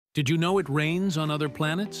Did you know it rains on other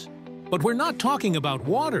planets? But we're not talking about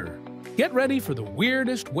water. Get ready for the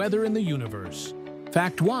weirdest weather in the universe.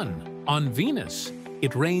 Fact 1. On Venus,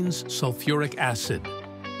 it rains sulfuric acid.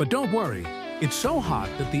 But don't worry, it's so hot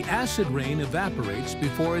that the acid rain evaporates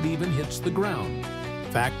before it even hits the ground.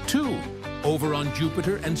 Fact 2. Over on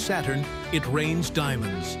Jupiter and Saturn, it rains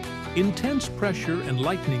diamonds. Intense pressure and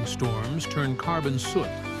lightning storms turn carbon soot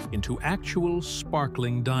into actual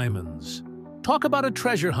sparkling diamonds. Talk about a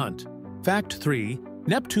treasure hunt. Fact 3.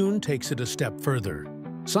 Neptune takes it a step further.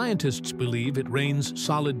 Scientists believe it rains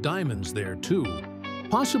solid diamonds there too,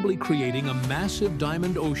 possibly creating a massive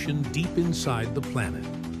diamond ocean deep inside the planet.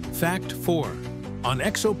 Fact 4. On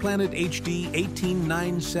exoplanet HD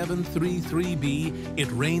 189733b,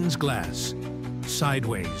 it rains glass.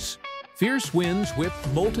 Sideways. Fierce winds whip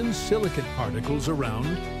molten silicate particles around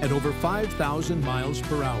at over 5,000 miles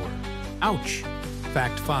per hour. Ouch!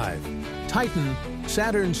 Fact 5. Titan,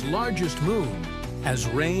 Saturn's largest moon, has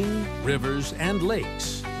rain, rivers, and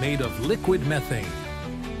lakes made of liquid methane.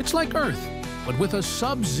 It's like Earth, but with a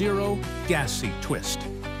sub-zero, gassy twist.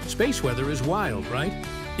 Space weather is wild, right?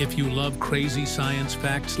 If you love crazy science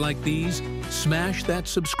facts like these, smash that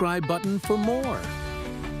subscribe button for more.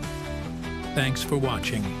 Thanks for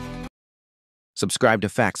watching. Subscribe to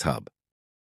Facts Hub